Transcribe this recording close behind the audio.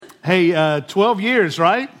Hey, 12 years,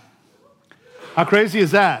 right? How crazy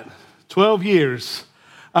is that? 12 years.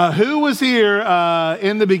 Who was here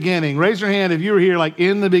in the beginning? Raise your hand if you were here like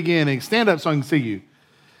in the beginning. Stand up so I can see you.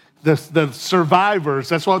 The survivors,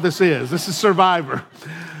 that's what this is. This is Survivor.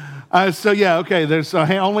 Okay, there's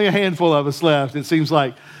only a handful of us left, it seems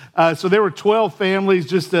like. So there were 12 families,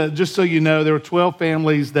 just so you know, there were 12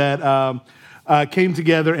 families that came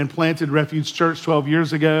together and planted Refuge Church 12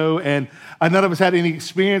 years ago. And none of us had any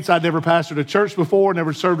experience. I'd never pastored a church before,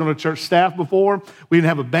 never served on a church staff before. We didn't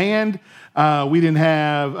have a band. We didn't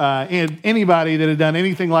have anybody that had done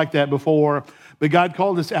anything like that before. But God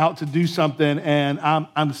called us out to do something, and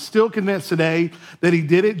I'm still convinced today that he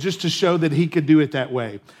did it just to show that he could do it that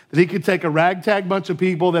way. That he could take a ragtag bunch of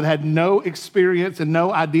people that had no experience and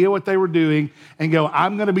no idea what they were doing and go,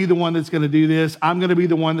 I'm going to be the one that's going to do this. I'm going to be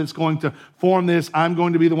the one that's going to form this. I'm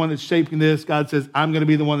going to be the one that's shaping this. God says, I'm going to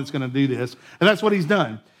be the one that's going to do this. And that's what he's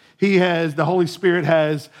done. The Holy Spirit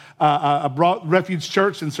has brought Refuge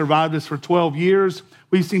Church and survived us for 12 years.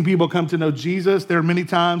 We've seen people come to know Jesus. There are many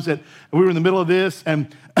times that we were in the middle of this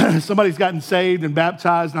and somebody's gotten saved and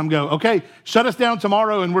baptized, and I'm going, okay, shut us down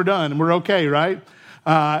tomorrow and we're done and we're okay, right?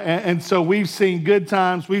 And so we've seen good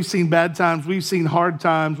times, we've seen bad times, we've seen hard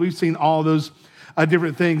times, we've seen all those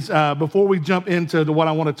different things. Before we jump into what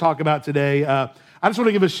I want to talk about today, I just want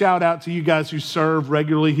to give a shout out to you guys who serve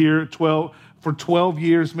regularly here for 12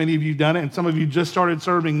 years. Many of you have done it, and some of you just started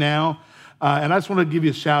serving now. And I just want to give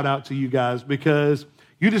you a shout out to you guys because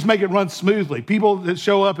you just make it run smoothly. People that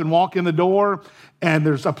show up and walk in the door, and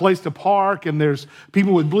there's a place to park, and there's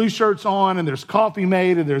people with blue shirts on, and there's coffee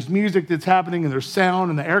made, and there's music that's happening, and there's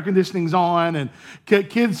sound, and the air conditioning's on, and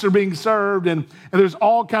kids are being served, and there's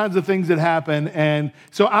all kinds of things that happen. And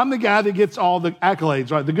so I'm the guy that gets all the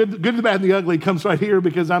accolades, right? The good, the bad, and the ugly comes right here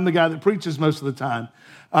because I'm the guy that preaches most of the time.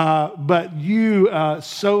 But you,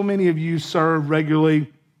 so many of you serve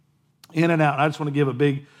regularly in and out. I just want to give a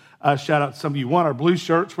big shout out to some of you. One, our blue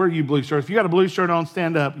shirts. Where are you, blue shirts? If you got a blue shirt on,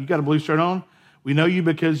 stand up. You got a blue shirt on? We know you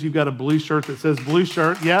because you've got a blue shirt that says blue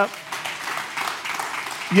shirt. Yep.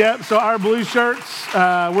 So our blue shirts,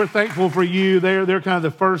 we're thankful for you. They're kind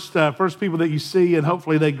of the first people that you see, and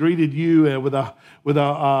hopefully they greeted you with a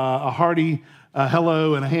hearty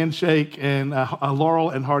hello and a handshake and a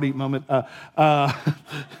Laurel and Hardy moment.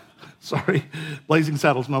 Sorry, Blazing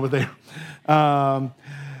Saddles moment there.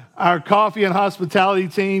 Our coffee and hospitality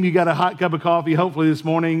team, you got a hot cup of coffee hopefully this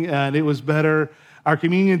morning, and it was better. Our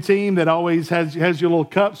communion team that always has your little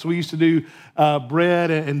cups. We used to do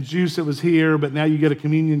bread and juice that was here, but now you get a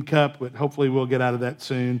communion cup, but hopefully we'll get out of that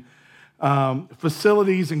soon.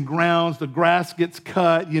 Facilities and grounds, the grass gets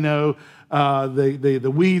cut,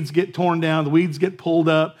 the weeds get torn down, the weeds get pulled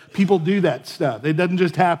up. People do that stuff. It doesn't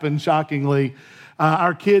just happen, shockingly.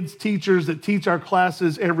 Our kids, teachers that teach our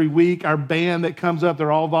classes every week, our band that comes up,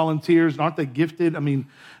 they're all volunteers. And aren't they gifted? I mean,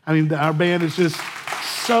 our band is just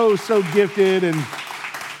so gifted. And,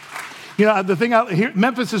 the thing out here,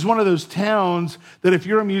 Memphis is one of those towns that if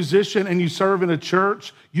you're a musician and you serve in a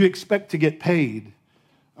church, you expect to get paid.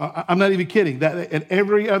 I'm not even kidding. That at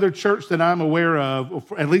every other church that I'm aware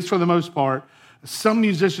of, at least for the most part, some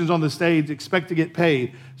musicians on the stage expect to get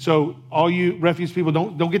paid. So all you Refuge people,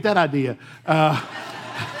 don't get that idea.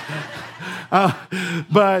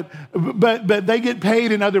 But they get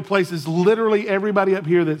paid in other places. Literally everybody up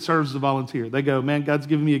here that serves is a volunteer. They go, man, God's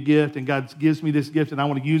given me a gift, and God gives me this gift, and I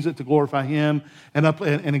want to use it to glorify Him and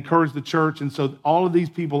encourage the church. And so all of these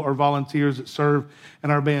people are volunteers that serve in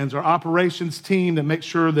our bands. Our operations team that makes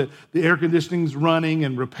sure that the air conditioning's running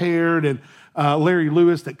and repaired, and Larry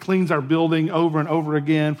Lewis that cleans our building over and over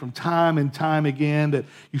again from time and time again, that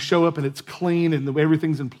you show up and it's clean and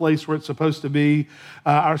everything's in place where it's supposed to be.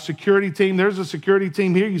 Our security team, there's a security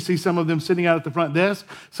team here. You see some of them sitting out at the front desk.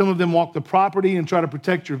 Some of them walk the property and try to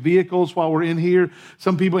protect your vehicles while we're in here.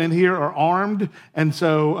 Some people in here are armed, and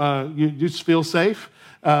so you just feel safe.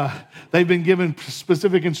 They've been given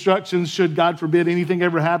specific instructions should, God forbid, anything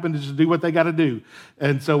ever happen, to just do what they got to do.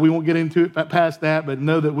 And so we won't get into it past that, but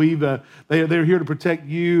know that they're here to protect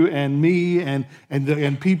you and me and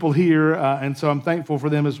people here. And so I'm thankful for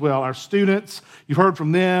them as well. Our students, you've heard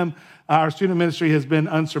from them. Our student ministry has been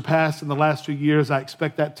unsurpassed in the last 2 years. I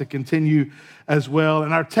expect that to continue as well.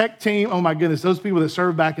 And our tech team, oh my goodness, those people that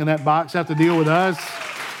serve back in that box have to deal with us.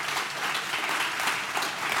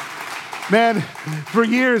 Man, for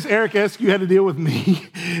years, Eric Eskew had to deal with me.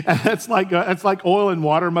 And that's like oil and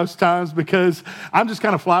water most times because I'm just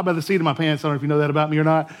kind of fly by the seat of my pants. I don't know if you know that about me or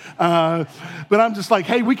not. But I'm just like,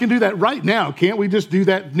 hey, we can do that right now. Can't we just do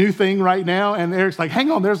that new thing right now? And Eric's like, hang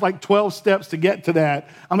on, there's like 12 steps to get to that.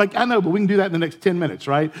 I'm like, I know, but we can do that in the next 10 minutes,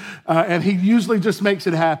 right? And he usually just makes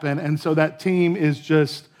it happen. And so that team is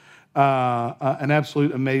just an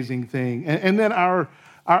absolute amazing thing. And then our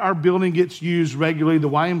building gets used regularly. The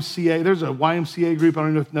YMCA, there's a YMCA group, I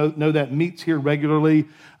don't know if you know that, meets here regularly.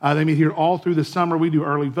 They meet here all through the summer. We do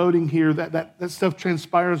early voting here. That stuff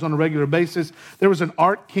transpires on a regular basis. There was an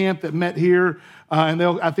art camp that met here, and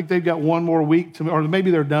I think they've got one more week, or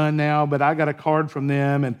maybe they're done now, but I got a card from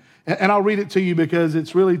them, and I'll read it to you because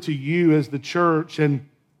it's really to you as the church. And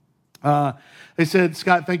they said,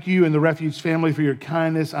 Scott, thank you and the Refuge family for your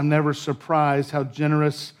kindness. I'm never surprised how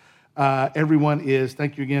generous everyone is.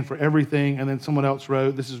 Thank you again for everything. And then someone else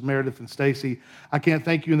wrote, this is Meredith and Stacy. I can't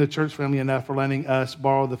thank you and the church family enough for letting us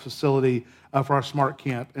borrow the facility for our smart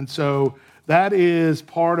camp. And so that is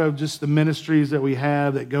part of just the ministries that we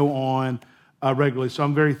have that go on regularly. So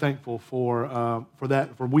I'm very thankful for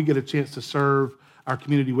that, for we get a chance to serve our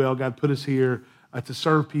community well. God put us here to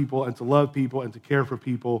serve people and to love people and to care for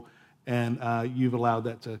people. And you've allowed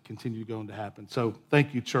that to continue going to happen. So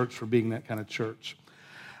thank you, church, for being that kind of church.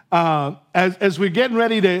 As I was getting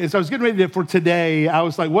ready for today, I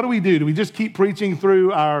was like, what do we do? Do we just keep preaching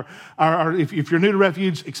through our if you're new to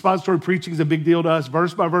Refuge, expository preaching is a big deal to us,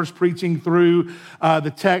 verse by verse preaching through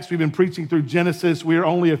the text. We've been preaching through Genesis. We're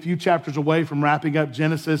only a few chapters away from wrapping up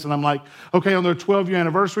Genesis. And I'm like, okay, on their 12-year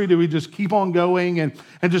anniversary, do we just keep on going and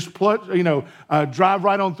just drive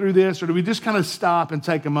right on through this? Or do we just kind of stop and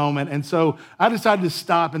take a moment? And so I decided to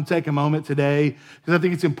stop and take a moment today because I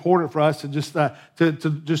think it's important for us to just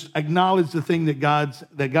just acknowledge the thing that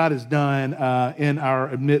God has done in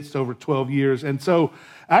our midst over 12 years. And so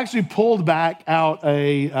I actually pulled back out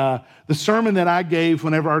the sermon that I gave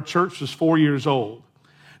whenever our church was 4 years old.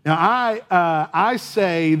 Now, I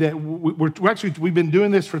say that we've been doing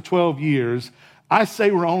this for 12 years. I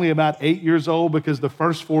say we're only about 8 years old because the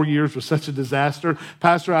first 4 years was such a disaster.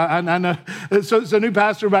 Pastor, I know. So new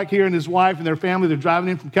pastor back here and his wife and their family, they're driving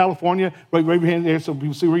in from California. Wave your hand there so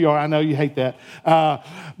people see where you are. I know you hate that.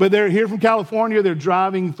 But they're here from California. They're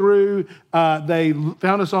driving through. They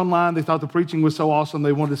found us online. They thought the preaching was so awesome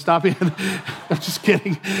they wanted to stop in. I'm just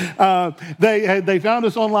kidding. They found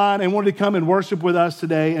us online and wanted to come and worship with us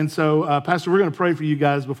today. And so, Pastor, we're going to pray for you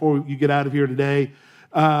guys before you get out of here today.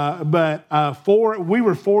 But we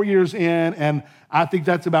were 4 years in, and I think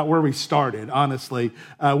that's about where we started, honestly.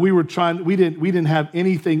 We didn't have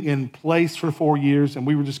anything in place for 4 years, and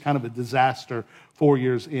we were just kind of a disaster 4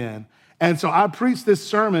 years in. And so I preached this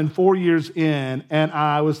sermon 4 years in, and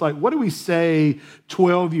I was like, what do we say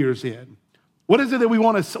 12 years in? What is it that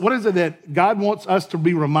what is it that God wants us to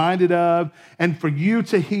be reminded of and for you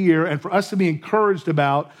to hear and for us to be encouraged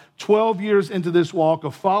about 12 years into this walk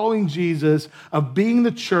of following Jesus, of being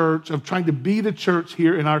the church, of trying to be the church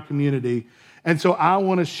here in our community? And so I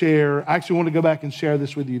actually want to go back and share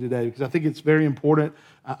this with you today because I think it's very important.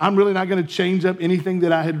 I'm really not going to change up anything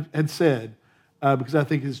that I had said because I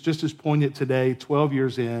think it's just as poignant today, 12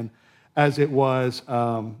 years in, as it was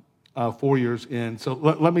 4 years in. So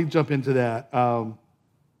let me jump into that.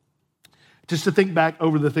 Just to think back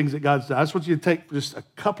over the things that God's done. I just want you to take just a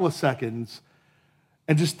couple of seconds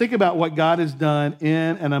and just think about what God has done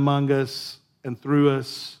in and among us and through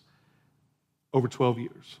us over 12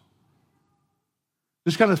 years.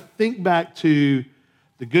 Just kind of think back to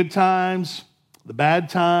the good times, the bad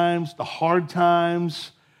times, the hard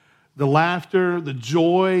times, the laughter, the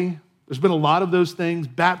joy. There's been a lot of those things,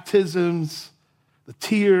 baptisms, the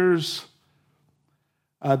tears,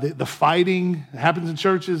 the fighting that happens in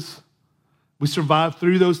churches. We survive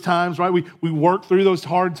through those times, right? We work through those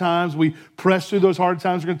hard times. We press through those hard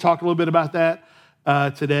times. We're going to talk a little bit about that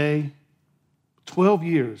today. 12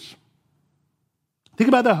 years. Think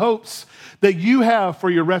about the hopes that you have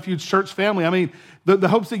for your Refuge Church family. I mean, the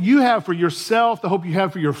hopes that you have for yourself, the hope you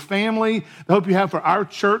have for your family, the hope you have for our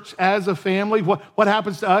church as a family. What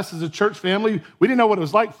happens to us as a church family? We didn't know what it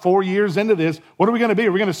was like 4 years into this. What are we going to be?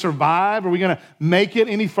 Are we going to survive? Are we going to make it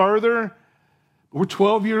any further? We're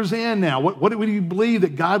 12 years in now. What do you believe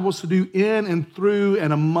that God wants to do in and through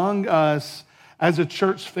and among us as a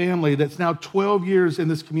church family that's now 12 years in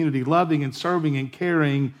this community, loving and serving and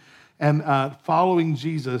caring and following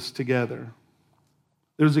Jesus together?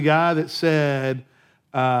 There's a guy that said,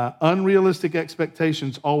 unrealistic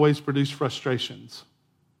expectations always produce frustrations.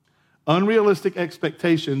 Unrealistic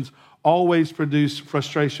expectations always produce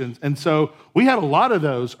frustrations. And so we had a lot of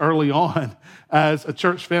those early on as a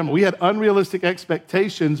church family. We had unrealistic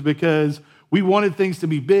expectations because we wanted things to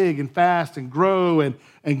be big and fast and grow and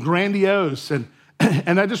grandiose. And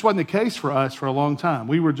that just wasn't the case for us for a long time.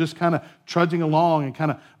 We were just kind of trudging along and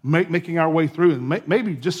kind of making our way through and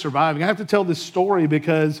maybe just surviving. I have to tell this story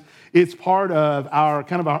because it's part of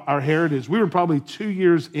our heritage. We were probably 2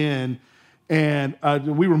 years in, and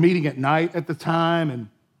we were meeting at night at the time, and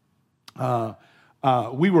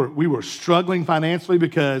we were struggling financially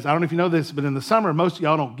because, I don't know if you know this, but in the summer, most of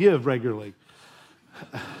y'all don't give regularly.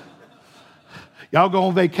 Y'all go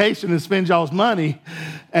on vacation and spend y'all's money.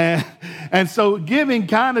 And so giving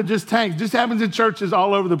kind of just tanks. Just happens in churches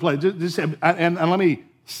all over the place. And let me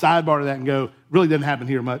sidebar to that and go, really doesn't happen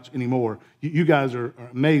here much anymore. You guys are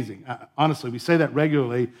amazing. Honestly, we say that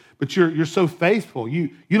regularly, but you're so faithful. You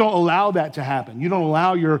don't allow that to happen. You don't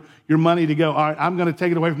allow your money to go, all right, I'm going to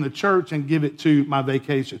take it away from the church and give it to my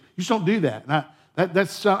vacation. You just don't do that. And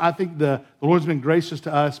I think the Lord's been gracious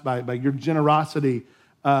to us by your generosity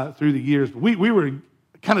through the years. But we were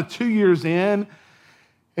kind of 2 years in,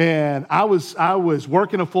 and I was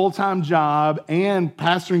working a full-time job and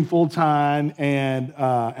pastoring full-time and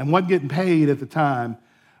wasn't getting paid at the time,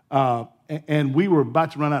 and we were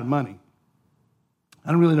about to run out of money. I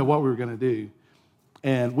didn't really know what we were going to do,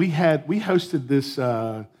 and we hosted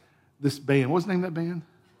this band. What's the name of that band?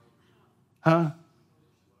 Huh?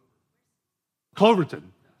 Cloverton.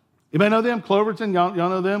 Anybody know them? Cloverton? Y'all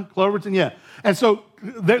know them? Cloverton, yeah. And so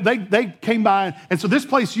they came by, and so this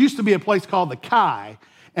place used to be a place called the Kai,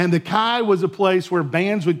 and the Kai was a place where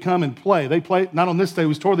bands would come and play. They played, not on this stage,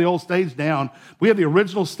 we tore the old stage down. We had the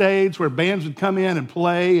original stage where bands would come in and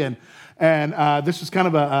play, and this was kind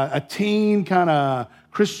of a teen kind of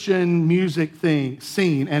Christian music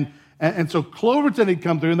scene. And so Cloverton had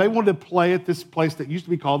come through, and they wanted to play at this place that used to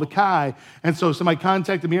be called the Kai. And so somebody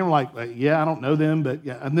contacted me, and we're like, yeah, I don't know them, but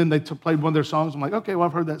yeah. And then they played one of their songs. I'm like, okay, well,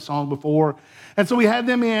 I've heard that song before. And so we had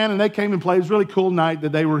them in, and they came and played. It was a really cool night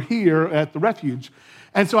that they were here at theRefuge.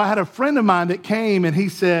 And so I had a friend of mine that came, and he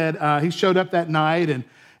said, he showed up that night,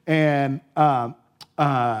 and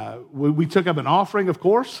we took up an offering, of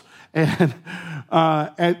course. And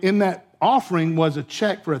in that offering was a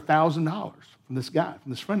check for $1,000. From this guy,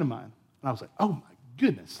 from this friend of mine. And I was like, oh my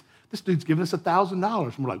goodness, this dude's giving us $1,000.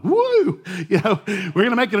 And we're like, woo, we're going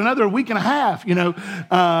to make it another week and a half,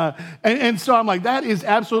 And so I'm like, that is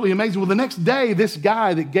absolutely amazing. Well, the next day, this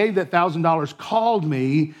guy that gave that $1,000 called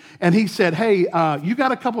me, and he said, hey, you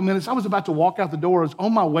got a couple minutes? I was about to walk out the door. I was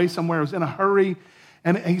on my way somewhere. I was in a hurry.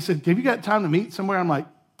 And he said, have you got time to meet somewhere? I'm like,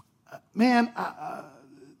 man,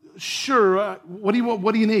 sure. What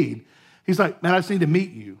do you need? He's like, man, I just need to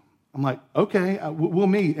meet you. I'm like, okay, we'll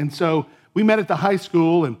meet. And so we met at the high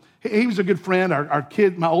school, and he was a good friend. Our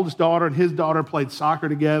kid, my oldest daughter, and his daughter played soccer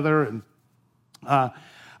together. And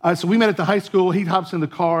so we met at the high school. He hops in the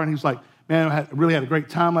car, and he's like, man, I really had a great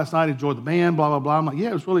time last night. Enjoyed the band, blah, blah, blah. I'm like,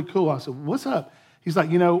 yeah, it was really cool. I said, what's up? He's like,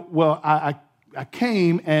 well, I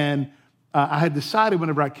came, and I had decided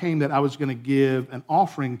whenever I came that I was going to give an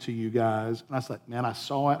offering to you guys. And I was like, man, I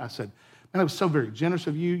saw it. I said, man, it was so very generous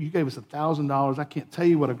of you. You gave us $1,000. I can't tell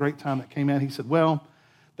you what a great time that came out. He said, well,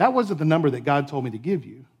 that wasn't the number that God told me to give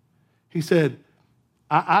you. He said,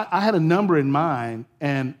 I had a number in mind,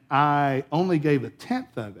 and I only gave 1/10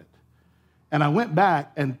 of it. And I went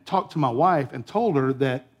back and talked to my wife and told her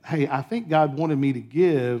that, hey, I think God wanted me to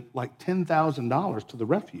give like $10,000 to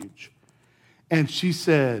theRefuge. And she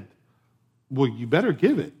said, well, you better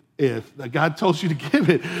give it. If God told you to give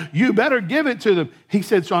it, you better give it to them. He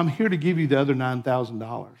said, so I'm here to give you the other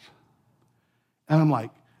 $9,000. And I'm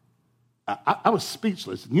like, I was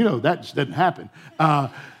speechless. That just doesn't happen.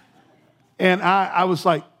 And I was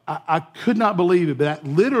like, I could not believe it, but that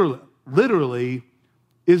literally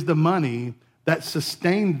is the money that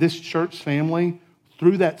sustained this church family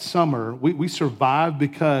through that summer. We survived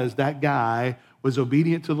because that guy was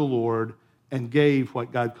obedient to the Lord and gave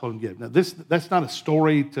what God told him to give. Now, that's not a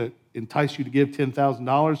story to entice you to give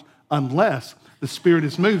 $10,000 unless the Spirit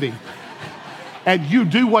is moving and you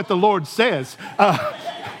do what the Lord says.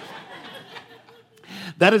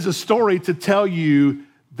 That is a story to tell you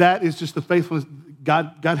that is just the faithfulness.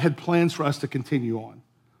 God had plans for us to continue on.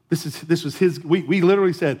 This was his, we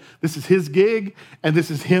literally said, this is his gig, and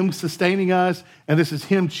this is him sustaining us, and this is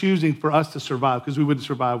him choosing for us to survive, because we wouldn't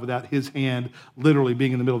survive without his hand literally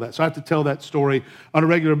being in the middle of that. So I have to tell that story on a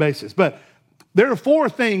regular basis. But there are 4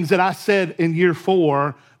 things that I said in year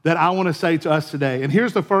 4 that I want to say to us today. And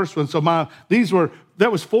here's the first one. So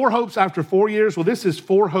that was 4 hopes after 4 years. Well, this is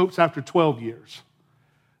 4 hopes after 12 years.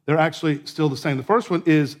 They're actually still the same. The first one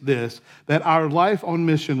is this, that our life on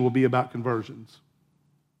mission will be about conversions.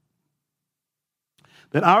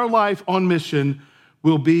 That our life on mission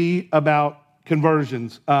will be about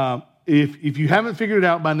conversions. If you haven't figured it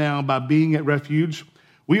out by now, by being at Refuge,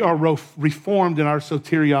 we are reformed in our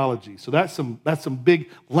soteriology. So that's some big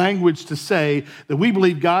language to say that we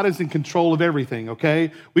believe God is in control of everything,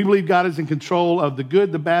 okay? We believe God is in control of the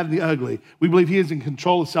good, the bad, and the ugly. We believe he is in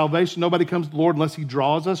control of salvation. Nobody comes to the Lord unless he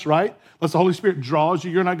draws us, right? Unless the Holy Spirit draws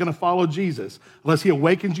you, you're not going to follow Jesus. Unless he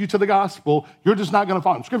awakens you to the gospel, you're just not going to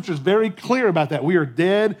follow him. Scripture is very clear about that. We are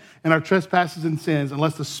dead in our trespasses and sins.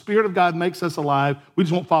 Unless the Spirit of God makes us alive, we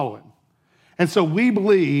just won't follow him. And so we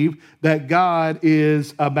believe that God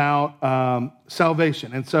is about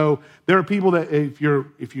salvation. And so there are people that if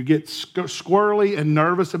you get squirrely and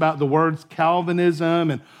nervous about the words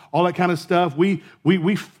Calvinism and all that kind of stuff, we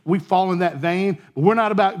fall in that vein. But we're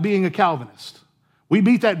not about being a Calvinist. We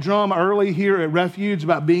beat that drum early here at Refuge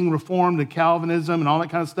about being reformed and Calvinism and all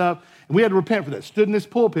that kind of stuff. And we had to repent for that. Stood in this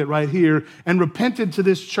pulpit right here and repented to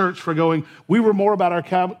this church for going, we were more about our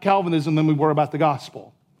Calvinism than we were about the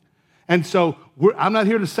gospel. And so I'm not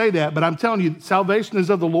here to say that, but I'm telling you, salvation is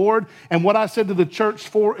of the Lord. And what I said to the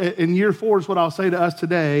church in year 4 is what I'll say to us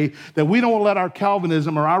today, that we don't want to let our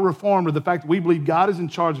Calvinism or our reform or the fact that we believe God is in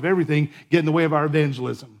charge of everything get in the way of our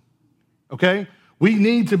evangelism, okay? We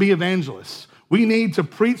need to be evangelists. We need to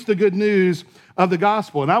preach the good news of the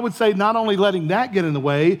gospel. And I would say not only letting that get in the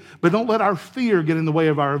way, but don't let our fear get in the way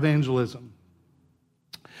of our evangelism.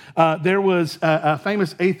 There was a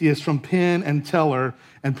famous atheist from Penn and Teller,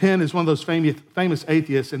 and Penn is one of those famous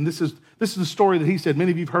atheists, and this is the story that he said.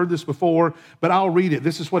 Many of you have heard this before, but I'll read it.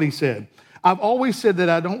 This is what he said. I've always said that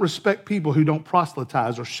I don't respect people who don't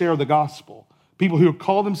proselytize or share the gospel. People who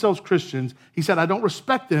call themselves Christians, he said, I don't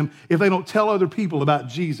respect them if they don't tell other people about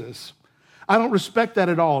Jesus. I don't respect that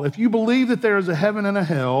at all. If you believe that there is a heaven and a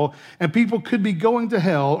hell, and people could be going to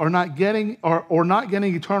hell or not getting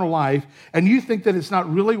eternal life, and you think that it's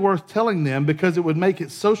not really worth telling them because it would make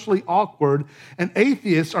it socially awkward, and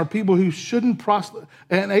atheists are people who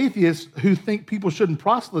atheists who think people shouldn't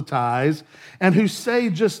proselytize, and who say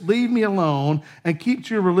just leave me alone and keep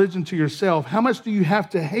your religion to yourself, how much do you have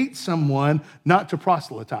to hate someone not to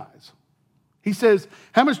proselytize? He says,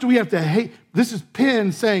 how much do we have to hate? This is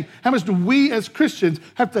Penn saying, how much do we as Christians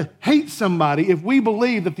have to hate somebody if we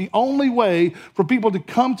believe that the only way for people to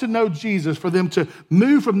come to know Jesus, for them to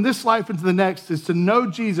move from this life into the next, is to know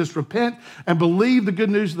Jesus, repent, and believe the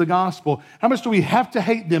good news of the gospel? How much do we have to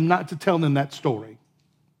hate them not to tell them that story?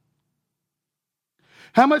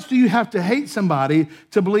 How much do you have to hate somebody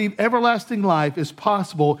to believe everlasting life is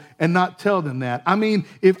possible and not tell them that? I mean,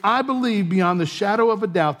 if I believe beyond the shadow of a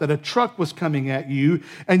doubt that a truck was coming at you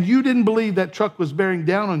and you didn't believe that truck was bearing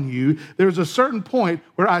down on you, there's a certain point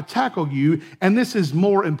where I tackle you, and this is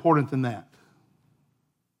more important than that.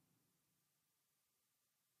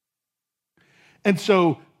 And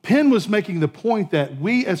so Penn was making the point that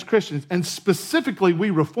we as Christians, and specifically we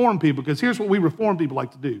Reformed people, because here's what we Reformed people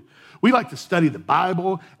like to do. We like to study the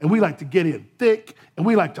Bible, and we like to get in thick, and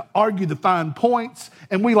we like to argue the fine points,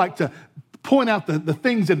 and we like to point out the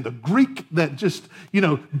things in the Greek that just,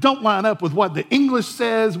 don't line up with what the English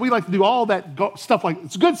says. We like to do all that stuff. Like,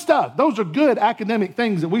 it's good stuff. Those are good academic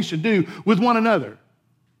things that we should do with one another.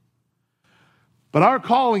 But our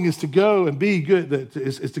calling is to go and be good,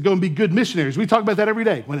 is to go and be good missionaries. We talk about that every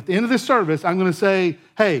day. When at the end of this service, I'm going to say,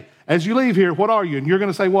 hey, as you leave here, what are you? And you're going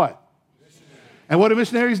to say what? Missionary. And what do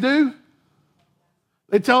missionaries do?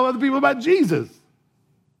 They tell other people about Jesus.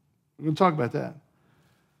 We're going to talk about that.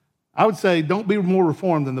 I would say don't be more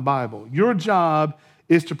reformed than the Bible. Your job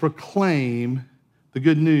is to proclaim the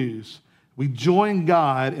good news. We join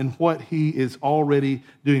God in what he is already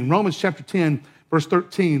doing. Romans chapter 10, verse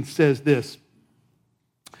 13 says this.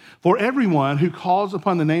 For everyone who calls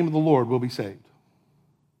upon the name of the Lord will be saved.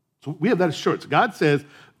 So we have that assurance. God says,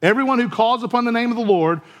 everyone who calls upon the name of the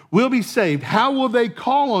Lord will be saved. How will they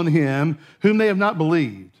call on him whom they have not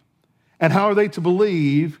believed? And how are they to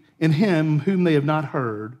believe in him whom they have not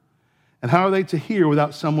heard? And how are they to hear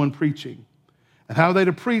without someone preaching? And how are they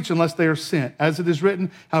to preach unless they are sent? As it is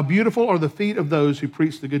written, how beautiful are the feet of those who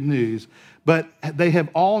preach the good news. But they have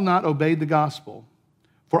all not obeyed the gospel.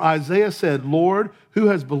 For Isaiah said, Lord, who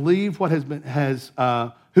has believed what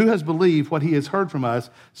who has believed what he has heard from us?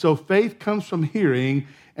 So faith comes from hearing,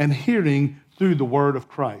 and hearing through the word of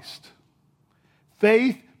Christ.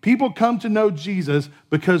 Faith, people come to know Jesus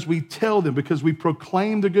because we tell them, because we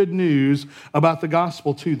proclaim the good news about the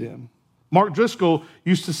gospel to them. Mark Driscoll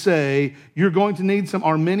used to say, you're going to need some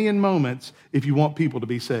Arminian moments if you want people to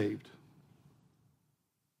be saved.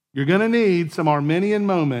 You're going to need some Arminian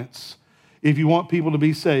moments if you want people to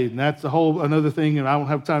be saved. And that's another thing, and I don't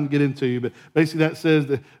have time to get into, but basically that says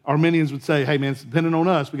that Arminians would say, hey man, it's dependent on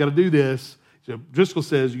us. We got to do this. So Driscoll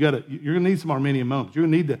says you're going to need some Arminian moments. You're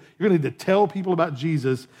going to need to tell people about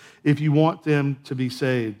Jesus if you want them to be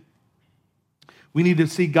saved. We need to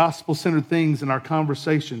see gospel-centered things in our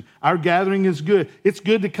conversation. Our gathering is good. It's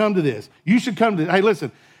good to come to this. You should come to this. Hey,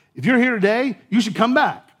 listen, if you're here today, you should come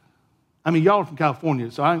back. I mean, y'all are from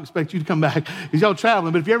California, so I don't expect you to come back because y'all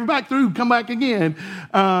traveling. But if you're ever back through, come back again.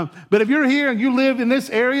 But if you're here and you live in this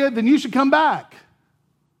area, then you should come back.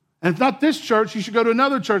 And if not this church, you should go to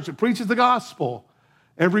another church that preaches the gospel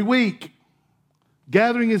every week.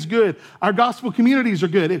 Gathering is good. Our gospel communities are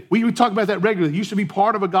good. We talk about that regularly. You should be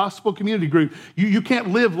part of a gospel community group. You can't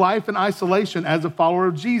live life in isolation as a follower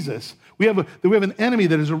of Jesus. We have an enemy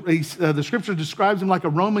that is, the scripture describes him like a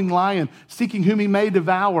roaming lion, seeking whom he may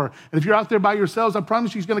devour. And if you're out there by yourselves, I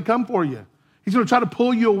promise you he's going to come for you. He's going to try to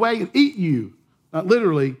pull you away and eat you. Not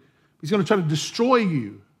literally. He's going to try to destroy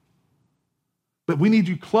you. But we need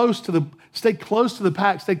you stay close to the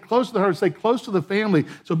pack, stay close to the herd, stay close to the family.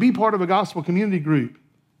 So be part of a gospel community group.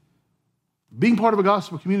 Being part of a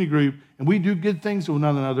gospel community group, and we do good things to one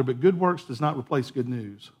another, but good works does not replace good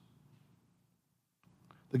news.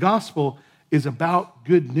 The gospel is about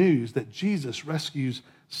good news that Jesus rescues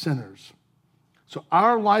sinners. So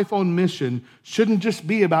our life on mission shouldn't just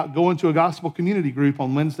be about going to a gospel community group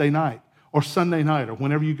on Wednesday night or Sunday night or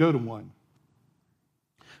whenever you go to one.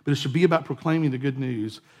 But it should be about proclaiming the good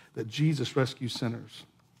news that Jesus rescues sinners.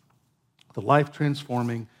 The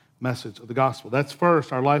life-transforming message of the gospel. That's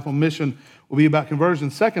first. Our life on mission will be about conversion.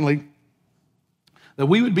 Secondly, that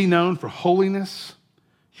we would be known for holiness,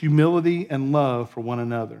 humility, and love for one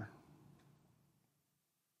another.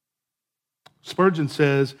 Spurgeon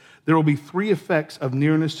says there will be three effects of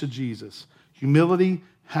nearness to Jesus: humility,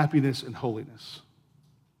 happiness, and holiness.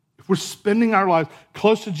 If we're spending our lives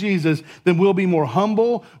close to Jesus, then we'll be more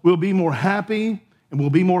humble, we'll be more happy, and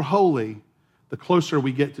we'll be more holy the closer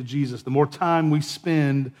we get to Jesus, the more time we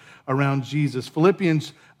spend around Jesus.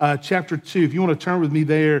 Philippians chapter 2, if you want to turn with me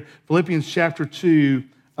there, Philippians chapter 2,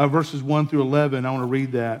 verses 1 through 11, I want to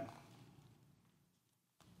read that.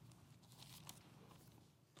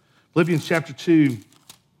 Philippians chapter 2,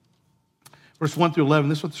 verse 1 through 11,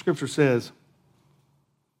 this is what the scripture says.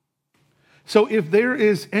 So if there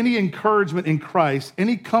is any encouragement in Christ,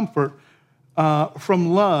 any comfort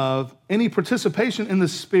from love, any participation in the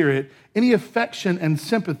Spirit, any affection and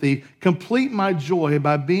sympathy, complete my joy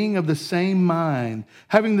by being of the same mind,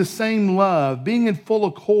 having the same love, being in full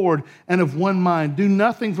accord and of one mind. Do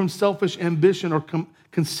nothing from selfish ambition or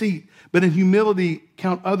conceit, but in humility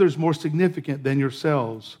count others more significant than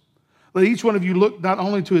yourselves. Let each one of you look not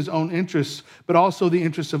only to his own interests, but also the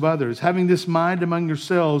interests of others, having this mind among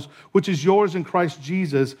yourselves, which is yours in Christ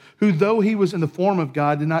Jesus, who, though he was in the form of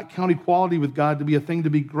God, did not count equality with God to be a thing to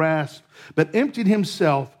be grasped, but emptied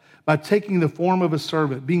himself by taking the form of a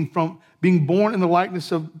servant, being born in the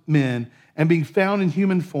likeness of men, and being found in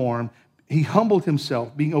human form. He humbled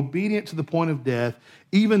himself, being obedient to the point of death,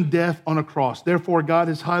 even death on a cross. Therefore, God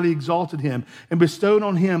has highly exalted him and bestowed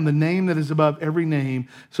on him the name that is above every name,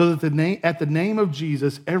 so that at the name of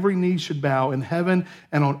Jesus, every knee should bow in heaven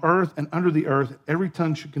and on earth and under the earth. Every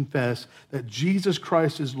tongue should confess that Jesus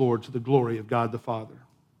Christ is Lord, to the glory of God the Father.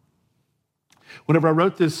 Whenever I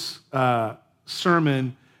wrote this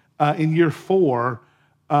sermon in year 4,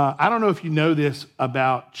 I don't know if you know this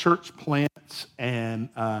about church plants and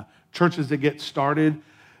churches that get started,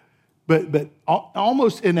 but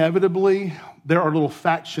almost inevitably, there are little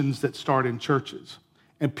factions that start in churches.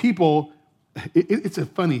 And people, it's a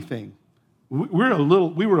funny thing. We were a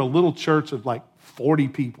little church of like 40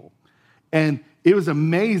 people. And it was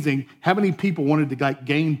amazing how many people wanted to like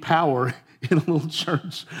gain power in a little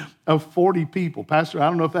church of 40 people. Pastor, I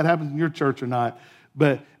don't know if that happens in your church or not,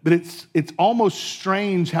 but it's almost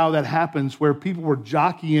strange how that happens, where people were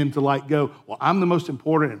jockeying to like go, well, I'm the most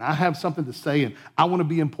important and I have something to say and I want to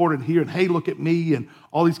be important here and hey, look at me and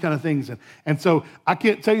all these kind of things. And so I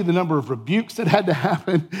can't tell you the number of rebukes that had to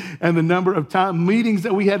happen and the number of meetings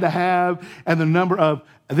that we had to have and the number of,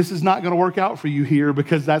 this is not going to work out for you here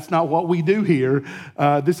because that's not what we do here.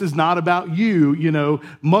 This is not about you,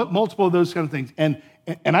 multiple of those kind of things. And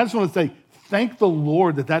I just want to say, thank the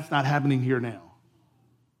Lord that that's not happening here now.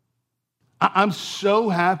 I'm so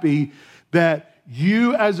happy that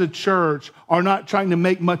you as a church are not trying to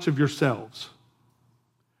make much of yourselves.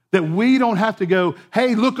 That we don't have to go,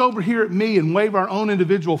 hey, look over here at me and wave our own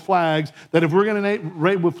individual flags, that if we're going to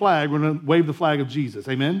wave a flag, we're going to wave the flag of Jesus.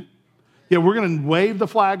 Amen? Yeah, we're going to wave the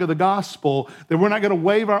flag of the gospel, that we're not going to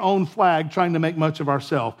wave our own flag trying to make much of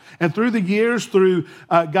ourselves. And through the years, through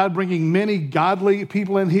God bringing many godly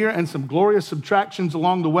people in here and some glorious subtractions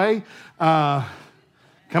along the way,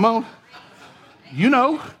 come on, you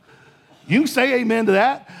can say amen to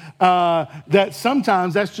that, that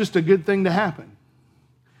sometimes that's just a good thing to happen.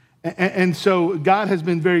 And so God has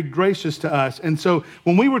been very gracious to us. And so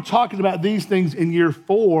when we were talking about these things in year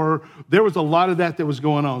 4, there was a lot of that was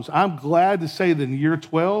going on. So I'm glad to say that in year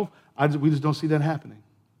 12, we just don't see that happening.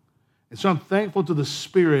 And so I'm thankful to the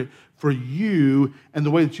Spirit for you and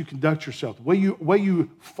the way that you conduct yourself, the way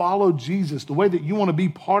you follow Jesus, the way that you want to be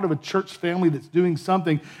part of a church family that's doing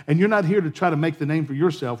something. And you're not here to try to make the name for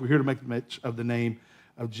yourself. We're here to make much of the name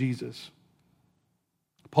of Jesus.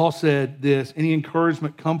 Paul said this: any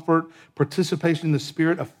encouragement, comfort, participation in the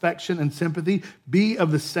Spirit, affection, and sympathy, be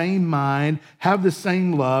of the same mind, have the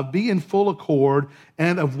same love, be in full accord,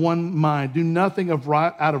 and of one mind. Do nothing out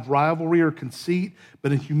of rivalry or conceit,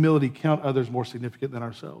 but in humility count others more significant than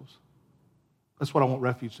ourselves. That's what I want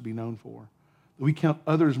Refuge to be known for. That we count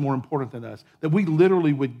others more important than us. That we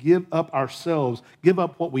literally would give up ourselves, give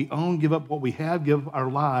up what we own, give up what we have, give up our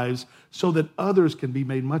lives, so that others can be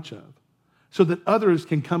made much of. So that others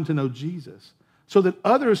can come to know Jesus, so that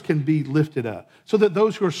others can be lifted up, so that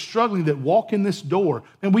those who are struggling that walk in this door,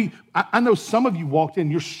 and I know some of you walked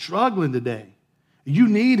in, you're struggling today. You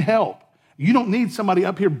need help. You don't need somebody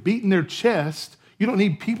up here beating their chest. You don't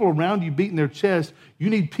need people around you beating their chest. You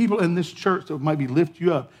need people in this church that might be lift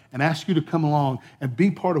you up and ask you to come along and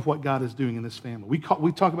be part of what God is doing in this family.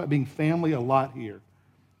 We talk about being family a lot here.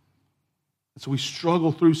 And so we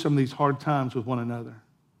struggle through some of these hard times with one another.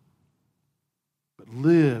 But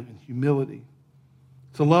live in humility,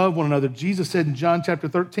 to love one another. Jesus said in John chapter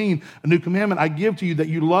 13, a new commandment I give to you, that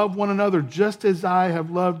you love one another just as I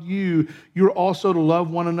have loved you. You're also to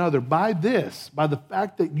love one another. By the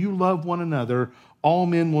fact that you love one another, all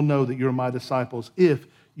men will know that you're my disciples if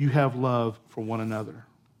you have love for one another.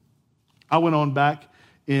 I went on back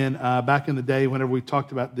in the day whenever we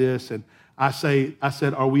talked about this, and I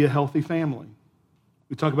said, are we a healthy family?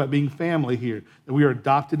 We talk about being family here, that we are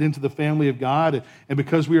adopted into the family of God. And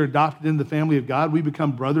because we are adopted into the family of God, we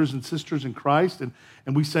become brothers and sisters in Christ. And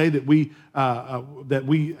we say that we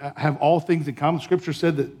have all things in common. Scripture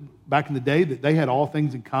said that back in the day that they had all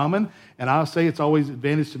things in common. And I'll say it's always an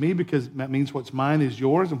advantage to me because that means what's mine is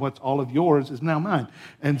yours and what's all of yours is now mine.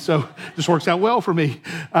 And so this works out well for me.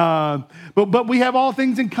 But we have all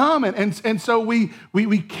things in common. And so we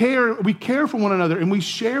care for one another and we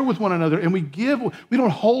share with one another and we give. We don't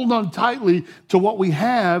hold on tightly to what we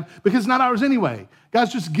have because it's not ours anyway.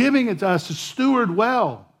 God's just giving it to us to steward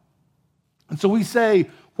well. And so we say,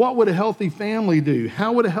 what would a healthy family do?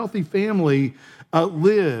 How would a healthy family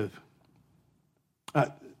live?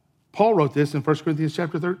 Paul wrote this in 1 Corinthians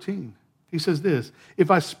chapter 13. He says this: if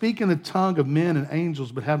I speak in the tongue of men and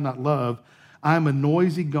angels but have not love, I am a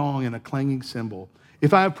noisy gong and a clanging cymbal.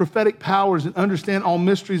 If I have prophetic powers and understand all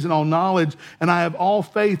mysteries and all knowledge, and I have all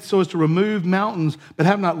faith so as to remove mountains but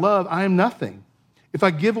have not love, I am nothing. If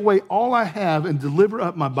I give away all I have and deliver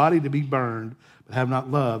up my body to be burned but have not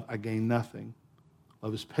love, I gain nothing.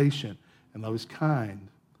 Love is patient and love is kind.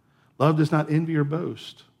 Love does not envy or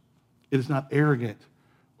boast. It is not arrogant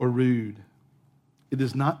or rude. It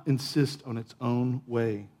does not insist on its own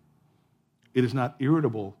way. It is not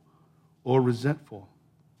irritable or resentful.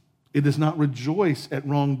 It does not rejoice at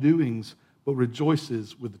wrongdoings, but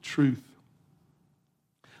rejoices with the truth.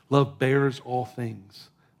 Love bears all things.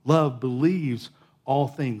 Love believes all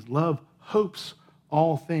things. Love hopes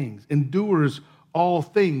all things, endures all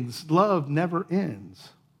things. Love never ends.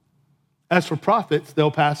 As for prophets, they'll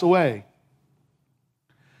pass away.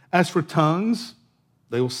 As for tongues,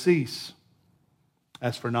 they will cease.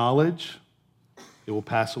 As for knowledge, it will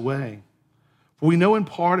pass away. For we know in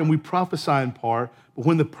part and we prophesy in part, but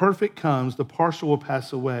when the perfect comes, the partial will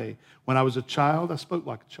pass away. When I was a child, I spoke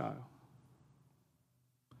like a child.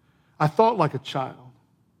 I thought like a child.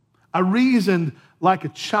 I reasoned like a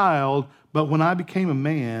child, but when I became a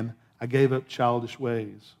man, I gave up childish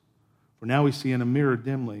ways. For now we see in a mirror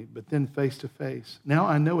dimly, but then face to face. Now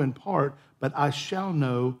I know in part, but I shall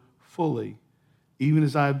know fully, even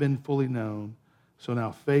as I have been fully known. So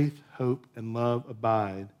now faith, hope, and love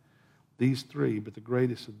abide. These three, but the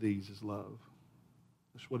greatest of these is love.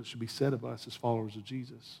 That's what it should be said of us as followers of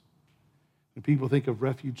Jesus. When people think of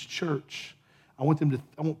Refuge Church, I want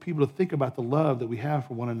people to think about the love that we have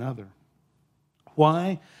for one another.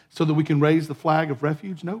 Why? So that we can raise the flag of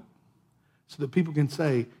refuge? Nope. So that people can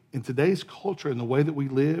say, in today's culture and the way that we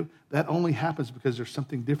live, that only happens because there's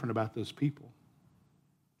something different about those people.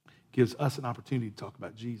 It gives us an opportunity to talk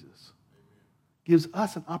about Jesus. gives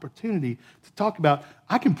us an opportunity to talk about,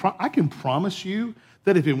 I can promise you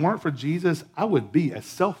that if it weren't for Jesus, I would be a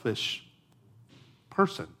selfish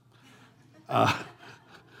person. I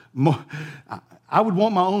would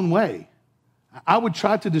want my own way. I would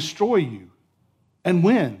try to destroy you and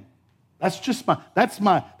win. That's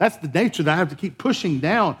the nature that I have to keep pushing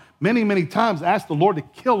down many, many times. Ask the Lord to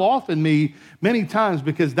kill off in me many times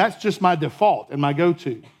because that's just my default and my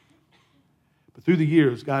go-to. But through the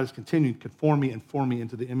years, God has continued to conform me and form me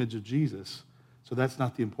into the image of Jesus. So that's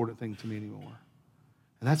not the important thing to me anymore.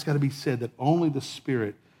 And that's got to be said that only the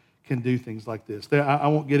Spirit can do things like this. I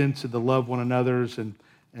won't get into the love one another's and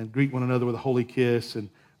greet one another with a holy kiss and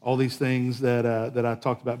all these things that I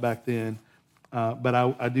talked about back then. But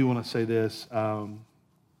I do want to say this.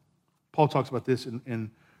 Paul talks about this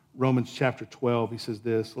in Romans chapter 12. He says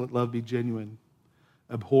this, let love be genuine.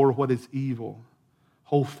 Abhor what is evil.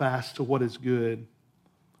 Hold fast to what is good.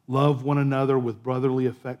 Love one another with brotherly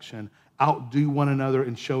affection. Outdo one another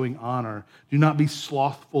in showing honor. Do not be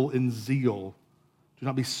slothful in zeal. Do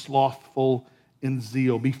not be slothful in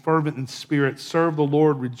zeal. Be fervent in spirit. Serve the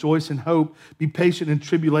Lord. Rejoice in hope. Be patient in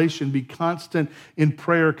tribulation. Be constant in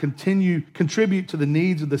prayer. Contribute to the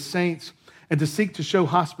needs of the saints and to seek to show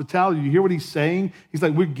hospitality. You hear what he's saying? He's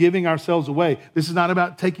like, we're giving ourselves away. This is not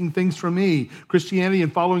about taking things from me. Christianity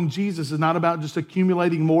and following Jesus is not about just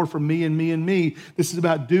accumulating more from me and me and me. This is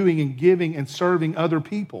about doing and giving and serving other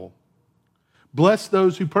people. Bless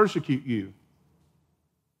those who persecute you.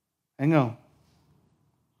 Hang on.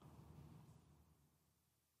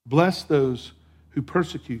 Bless those who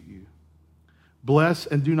persecute you. Bless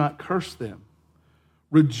and do not curse them.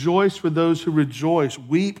 Rejoice with those who rejoice.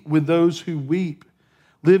 Weep with those who weep.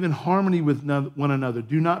 Live in harmony with one another.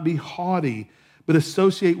 Do not be haughty, but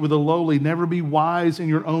associate with the lowly. Never be wise in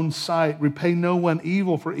your own sight. Repay no one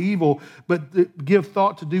evil for evil, but give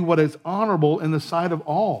thought to do what is honorable in the sight of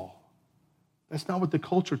all. That's not what the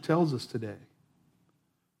culture tells us today.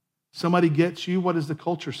 Somebody gets you, what does the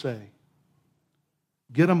culture say?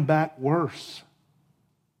 Get them back worse.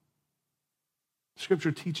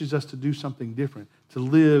 Scripture teaches us to do something different, to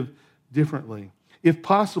live differently. If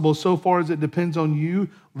possible, so far as it depends on you,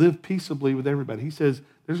 live peaceably with everybody. He says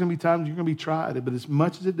there's going to be times you're going to be tried, but as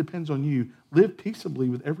much as it depends on you, live peaceably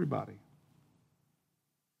with everybody.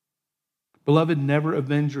 Beloved, never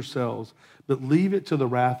avenge yourselves, but leave it to the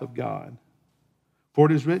wrath of God. For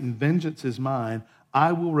it is written, vengeance is mine,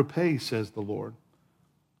 I will repay, says the Lord.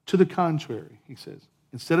 To the contrary, he says,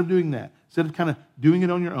 instead of doing that, instead of kind of doing it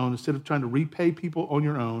on your own, instead of trying to repay people on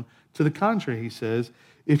your own, to the contrary, he says,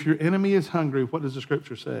 if your enemy is hungry, what does the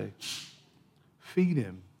Scripture say? Feed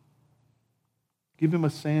him. Give him a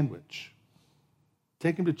sandwich.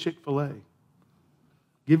 Take him to Chick-fil-A.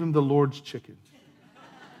 Give him the Lord's chicken.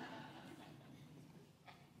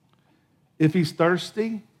 If he's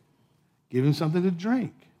thirsty, give him something to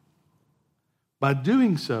drink. By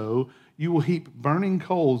doing so, you will heap burning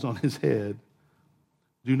coals on his head.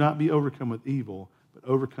 Do not be overcome with evil, but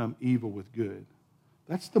overcome evil with good.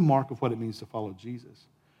 That's the mark of what it means to follow Jesus.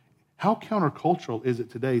 How countercultural is it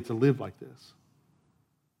today to live like this?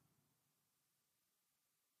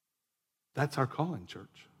 That's our calling,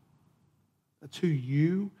 church. That's who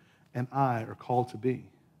you and I are called to be.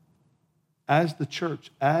 As the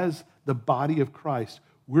church, as the body of Christ,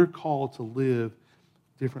 we're called to live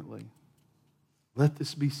differently. Let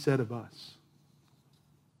this be said of us.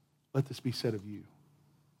 Let this be said of you.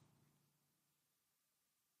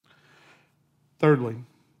 Thirdly,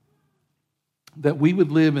 that we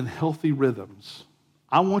would live in healthy rhythms.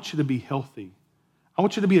 I want you to be healthy. I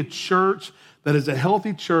want you to be a church that is a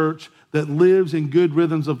healthy church that lives in good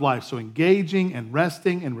rhythms of life. So engaging and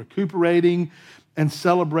resting and recuperating and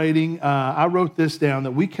celebrating. I wrote this down,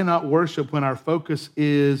 that we cannot worship when our focus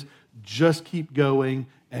is just keep going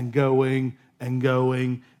and going and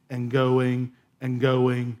going and going and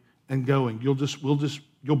going and going.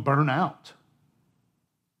 You'll burn out.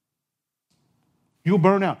 You'll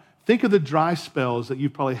burn out. Think of the dry spells that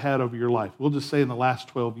you've probably had over your life. We'll just say in the last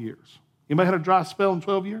 12 years. Anybody had a dry spell in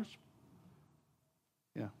 12 years?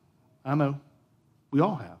 Yeah, I know. We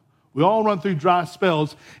all have. We all run through dry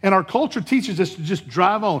spells, and our culture teaches us to just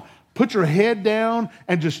drive on. Put your head down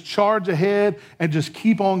and just charge ahead and just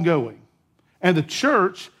keep on going. And the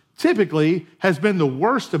church typically has been the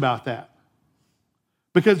worst about that.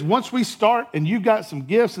 Because once we start and you've got some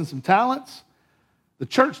gifts and some talents, the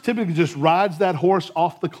church typically just rides that horse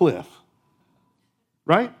off the cliff,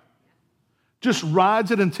 right? Just rides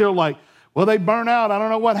it until they burn out. I don't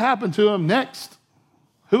know what happened to them. Next.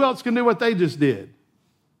 Who else can do what they just did?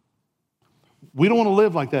 We don't want to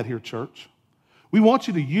live like that here, church. We want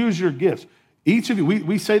you to use your gifts. Each of you,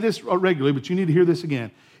 we say this regularly, but you need to hear this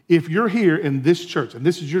again. If you're here in this church, and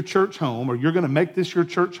this is your church home, or you're going to make this your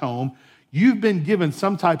church home, you've been given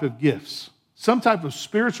some type of gifts, some type of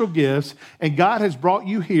spiritual gifts, and God has brought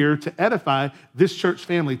you here to edify this church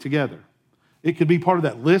family together. It could be part of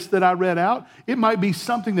that list that I read out. It might be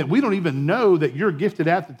something that we don't even know that you're gifted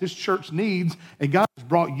at that this church needs, and God has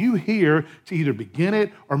brought you here to either begin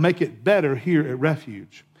it or make it better here at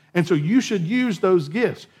Refuge. And so you should use those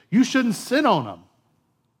gifts. You shouldn't sit on them.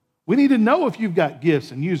 We need to know if you've got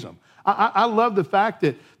gifts and use them. I love the fact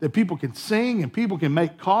that people can sing and people can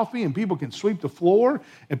make coffee and people can sweep the floor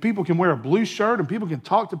and people can wear a blue shirt and people can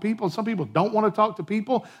talk to people and some people don't want to talk to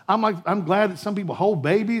people. I'm glad that some people hold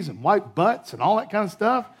babies and wipe butts and all that kind of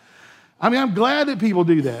stuff. I mean, I'm glad that people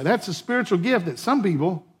do that. That's a spiritual gift that some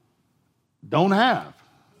people don't have.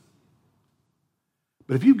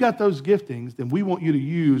 But if you've got those giftings, then we want you to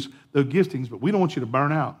use those giftings, but we don't want you to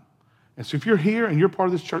burn out. And so if you're here and you're part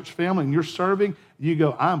of this church family and you're serving, you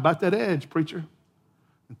go, I'm about that edge, preacher.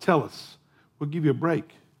 And tell us. We'll give you a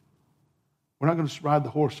break. We're not going to ride the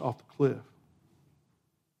horse off the cliff.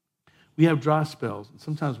 We have dry spells, and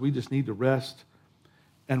sometimes we just need to rest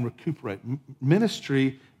and recuperate.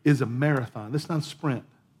 Ministry is a marathon. It's not a sprint.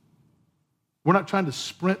 We're not trying to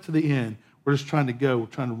sprint to the end. We're just trying to go. We're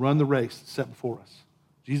trying to run the race that's set before us.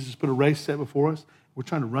 Jesus put a race set before us. We're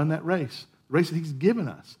trying to run that race, the race that he's given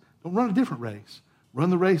us. Don't run a different race.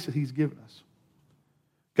 Run the race that he's given us.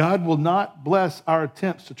 God will not bless our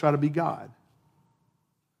attempts to try to be God.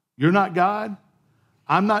 You're not God.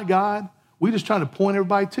 I'm not God. We're just trying to point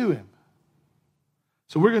everybody to him.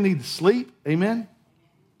 So we're going to need to sleep. Amen?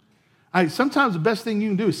 Sometimes the best thing you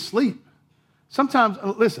can do is sleep. Sometimes,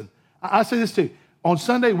 listen, I say this too. On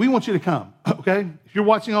Sunday, we want you to come, okay? If you're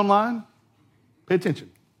watching online, pay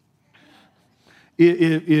attention.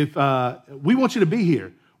 If we want you to be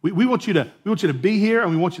here. We want you to be here, and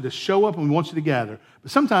we want you to show up, and we want you to gather. But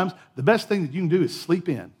sometimes the best thing that you can do is sleep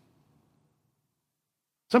in.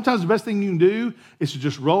 Sometimes the best thing you can do is to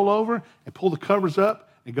just roll over and pull the covers up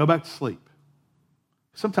and go back to sleep.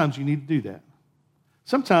 Sometimes you need to do that.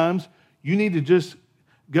 Sometimes you need to just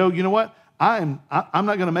go, you know what? I'm not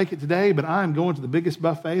going to make it today, but I am going to the biggest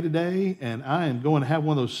buffet today, and I am going to have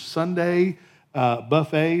one of those Sunday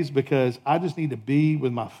buffets because I just need to be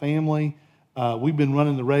with my family. We've been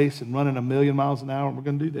running the race and running 1,000,000 miles an hour, and we're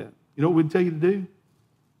going to do that. You know what we'd tell you to do?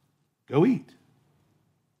 Go eat.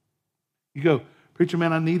 You go, preacher,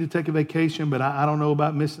 man, I need to take a vacation, but I don't know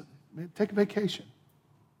about missing. Man, take a vacation.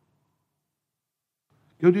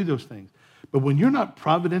 Go do those things. But when you're not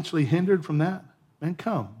providentially hindered from that, man,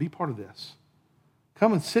 come, be part of this.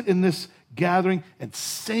 Come and sit in this gathering and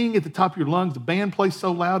sing at the top of your lungs. The band plays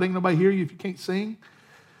so loud, ain't nobody hear you if you can't sing.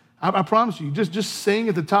 I promise you, just sing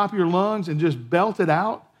at the top of your lungs and just belt it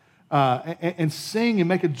out and sing and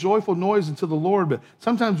make a joyful noise unto the Lord. But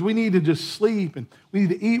sometimes we need to just sleep and we need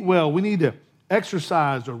to eat well. We need to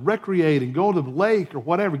exercise or recreate and go to the lake or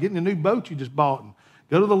whatever, get in a new boat you just bought and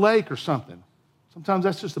go to the lake or something. Sometimes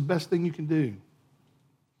that's just the best thing you can do.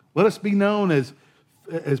 Let us be known as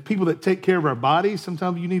people that take care of our bodies.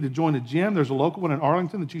 Sometimes you need to join a gym. There's a local one in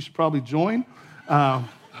Arlington that you should probably join.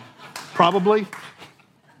 Probably.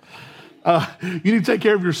 You need to take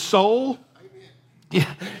care of your soul. Yeah.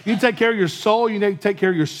 You need to take care of your soul. You need to take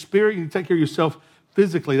care of your spirit. You need to take care of yourself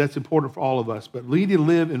physically. That's important for all of us. But lead you to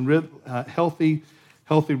live in healthy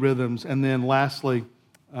rhythms. And then lastly,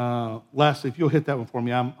 if you'll hit that one for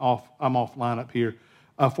me, I'm off line up here.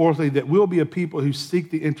 Fourthly, that we'll be a people who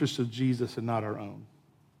seek the interests of Jesus and not our own.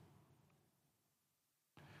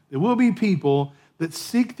 There will be people that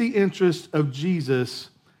seek the interests of Jesus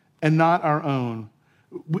and not our own.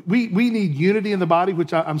 We need unity in the body,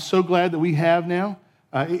 which I'm so glad that we have now.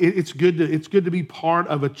 It's good to be part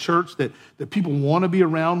of a church that people want to be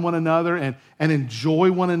around one another and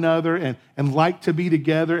enjoy one another and like to be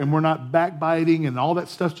together, and we're not backbiting and all that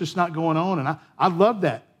stuff's just not going on. And I love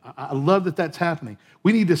that. I love that that's happening.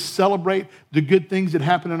 We need to celebrate the good things that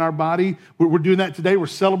happen in our body. We're doing that today. We're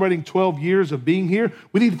celebrating 12 years of being here.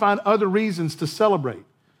 We need to find other reasons to celebrate.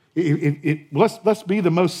 Let's be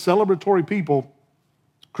the most celebratory people.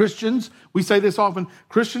 Christians, we say this often,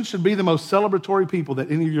 Christians should be the most celebratory people that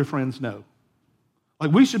any of your friends know.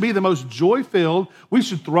 Like, we should be the most joy-filled. We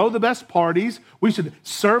should throw the best parties. We should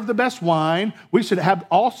serve the best wine. We should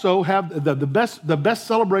also have the best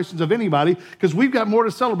celebrations of anybody, because we've got more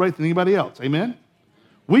to celebrate than anybody else. Amen?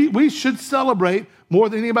 We should celebrate more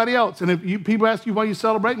than anybody else. And if people ask you why you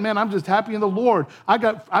celebrate, man, I'm just happy in the Lord. I've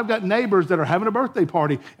got neighbors that are having a birthday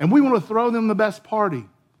party, and we want to throw them the best party.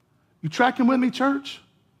 You tracking with me, church?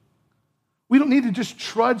 We don't need to just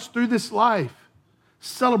trudge through this life.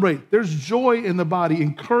 Celebrate. There's joy in the body,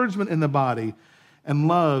 encouragement in the body, and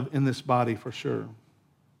love in this body for sure.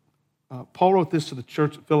 Paul wrote this to the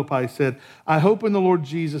church at Philippi. He said, I hope in the Lord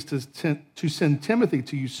Jesus to send Timothy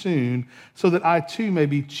to you soon so that I too may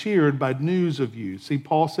be cheered by news of you. See,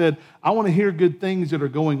 Paul said, I want to hear good things that are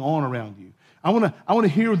going on around you. I want to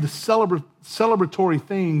hear the celebratory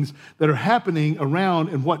things that are happening around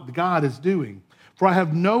and what God is doing. For I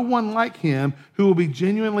have no one like him who will be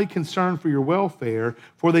genuinely concerned for your welfare,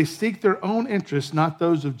 for they seek their own interests, not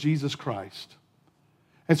those of Jesus Christ.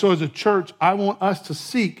 And so as a church, I want us to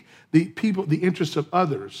seek the interests of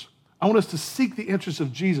others. I want us to seek the interests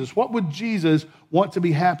of Jesus. What would Jesus want to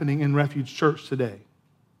be happening in Refuge Church today?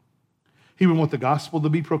 He would want the gospel to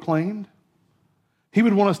be proclaimed. He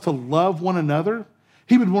would want us to love one another.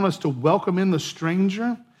 He would want us to welcome in the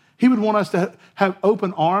stranger. He would want us to have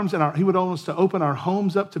open arms, and he would want us to open our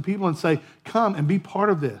homes up to people and say, come and be part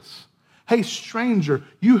of this. Hey, stranger,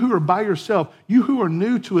 you who are by yourself, you who are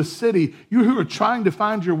new to a city, you who are trying to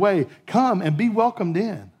find your way, come and be welcomed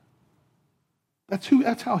in.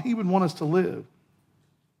 That's how he would want us to live.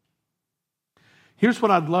 Here's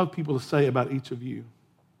what I'd love people to say about each of you.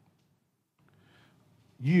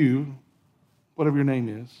 You, whatever your name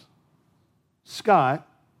is, Scott,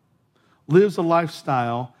 lives a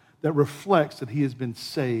lifestyle that reflects that he has been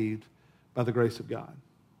saved by the grace of God.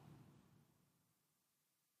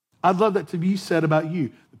 I'd love that to be said about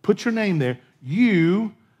you. Put your name there.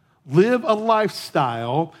 You live a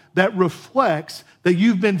lifestyle that reflects that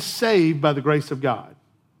you've been saved by the grace of God.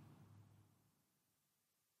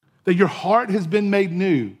 That your heart has been made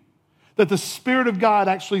new. That the Spirit of God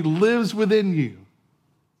actually lives within you.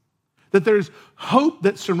 That there's hope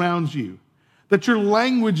that surrounds you. That your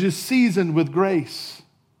language is seasoned with grace.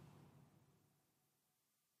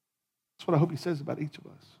 That's what I hope he says about each of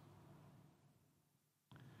us.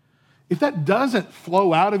 If that doesn't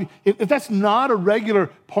flow out of you, if that's not a regular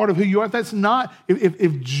part of who you are, if that's not,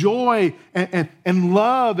 if joy and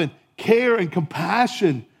love and care and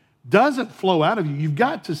compassion doesn't flow out of you, you've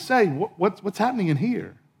got to say, what's happening in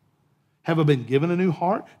here? Have I been given a new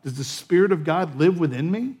heart? Does the Spirit of God live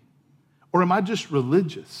within me? Or am I just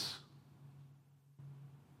religious?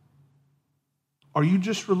 Are you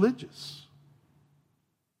just religious?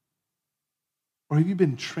 Or have you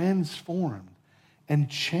been transformed and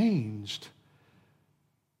changed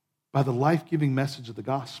by the life-giving message of the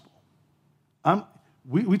gospel?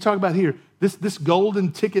 We talk about here, this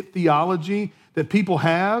golden ticket theology that people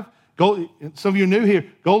have. Some of you are new here.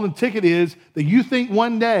 Golden ticket is that you think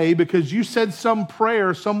one day because you said some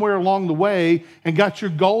prayer somewhere along the way and got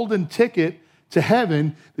your golden ticket to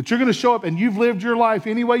heaven, that you're going to show up and you've lived your life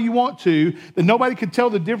any way you want to, that nobody can tell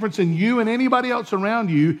the difference in you and anybody else around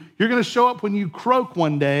you. You're going to show up when you croak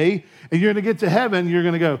one day and you're going to get to heaven. You're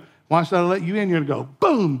going to go, why should I let you in? You're going to go,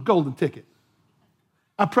 boom, golden ticket.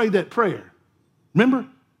 I prayed that prayer. Remember?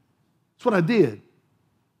 That's what I did.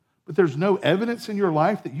 But there's no evidence in your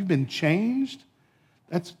life that you've been changed.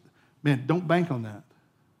 Don't bank on that.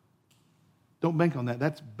 Don't bank on that.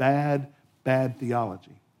 That's bad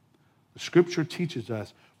theology. The Scripture teaches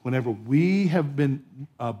us whenever we have been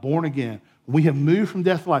born again, when we have moved from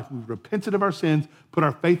death to life, we've repented of our sins, put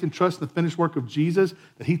our faith and trust in the finished work of Jesus,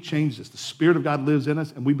 that he changes us. The Spirit of God lives in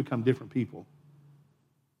us, and we become different people.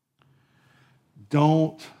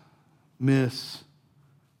 Don't miss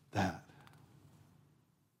that.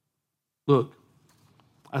 Look,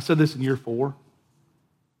 I said this in year 4.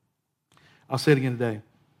 I'll say it again today.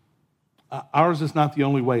 Ours is not the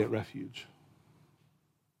only way at Refuge.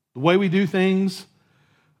 The way we do things,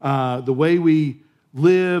 the way we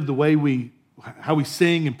live, how we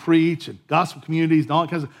sing and preach and gospel communities and all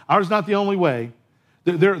that kinds of, ours is not the only way.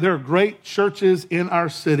 There are great churches in our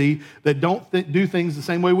city that don't do things the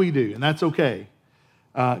same way we do, and that's okay.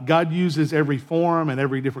 God uses every form and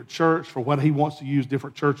every different church for what he wants to use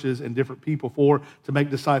different churches and different people for to make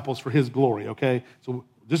disciples for his glory, okay? So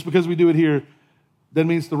just because we do it here doesn't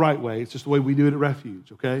mean it's the right way. It's just the way we do it at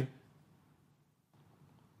Refuge, okay?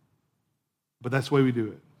 But that's the way we do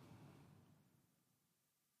it.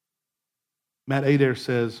 Matt Adair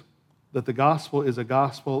says that the gospel is a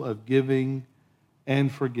gospel of giving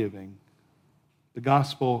and forgiving. The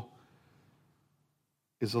gospel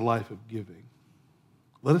is a life of giving.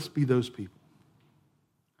 Let us be those people.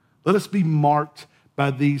 Let us be marked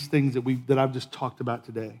by these things that I've just talked about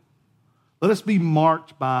today. Let us be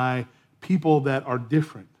marked by people that are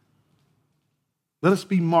different. Let us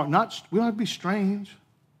be marked. We don't have to be strange.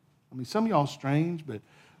 I mean, some of y'all are strange, but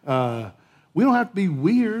we don't have to be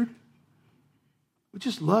weird. We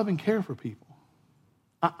just love and care for people.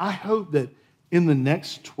 I hope that in the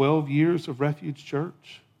next 12 years of Refuge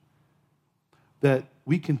Church, that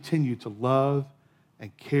we continue to love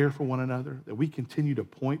and care for one another, that we continue to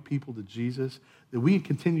point people to Jesus, that we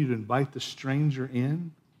continue to invite the stranger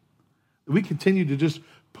in, that we continue to just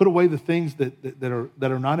put away the things that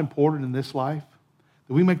are not important in this life,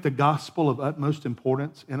 that we make the gospel of utmost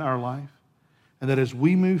importance in our life, and that as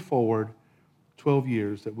we move forward 12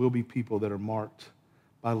 years, that we'll be people that are marked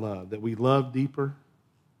by love, that we love deeper,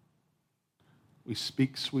 we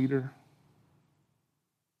speak sweeter,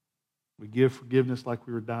 we give forgiveness like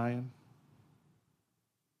we were dying.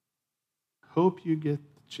 Hope you get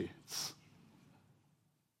the chance.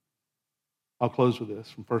 I'll close with this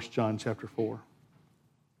from 1 John chapter 4.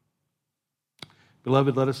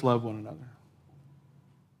 Beloved, let us love one another.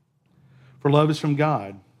 For love is from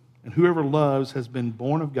God, and whoever loves has been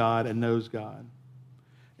born of God and knows God.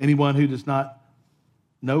 Anyone who does not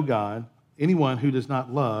know God, anyone who does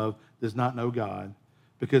not love does not know God,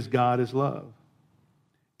 because God is love.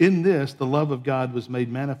 In this, the love of God was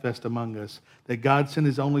made manifest among us, that God sent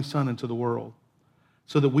his only Son into the world,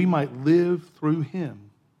 so that we might live through him.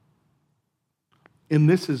 In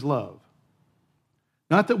this is love.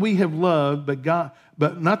 Not that we have loved,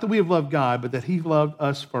 not that we have loved God, but that he loved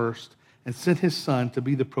us first and sent his Son to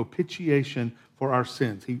be the propitiation for our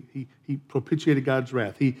sins. He propitiated God's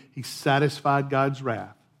wrath. He satisfied God's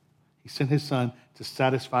wrath. He sent his Son to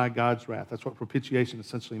satisfy God's wrath. That's what propitiation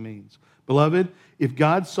essentially means. Beloved, if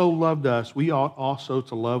God so loved us, we ought also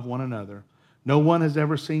to love one another. No one has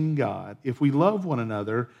ever seen God. If we love one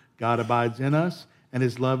another, God abides in us, and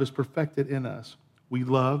his love is perfected in us. We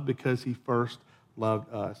love because he first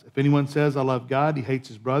loved us. If anyone says, I love God, he hates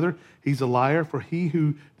his brother, he's a liar, for he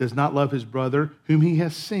who does not love his brother, whom he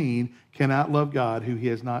has seen, cannot love God, who he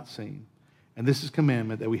has not seen. And this is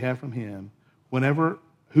commandment that we have from him.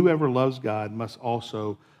 Whoever loves God must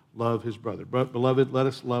also love his brother. But, beloved, let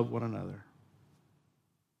us love one another.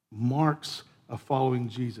 Marks of following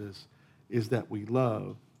Jesus is that we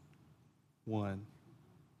love one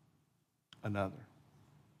another.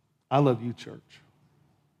 I love you, church.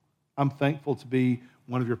 I'm thankful to be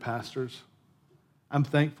one of your pastors. I'm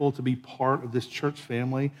thankful to be part of this church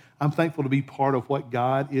family. I'm thankful to be part of what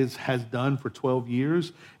God has done for 12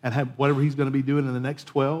 years and have whatever he's going to be doing in the next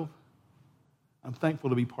 12. I'm thankful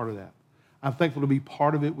to be part of that. I'm thankful to be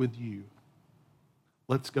part of it with you.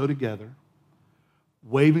 Let's go together,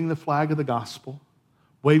 waving the flag of the gospel,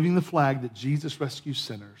 waving the flag that Jesus rescues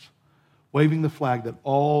sinners, waving the flag that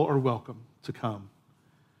all are welcome to come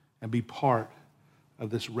and be part of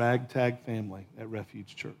this ragtag family at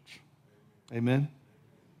Refuge Church. Amen?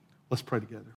 Let's pray together.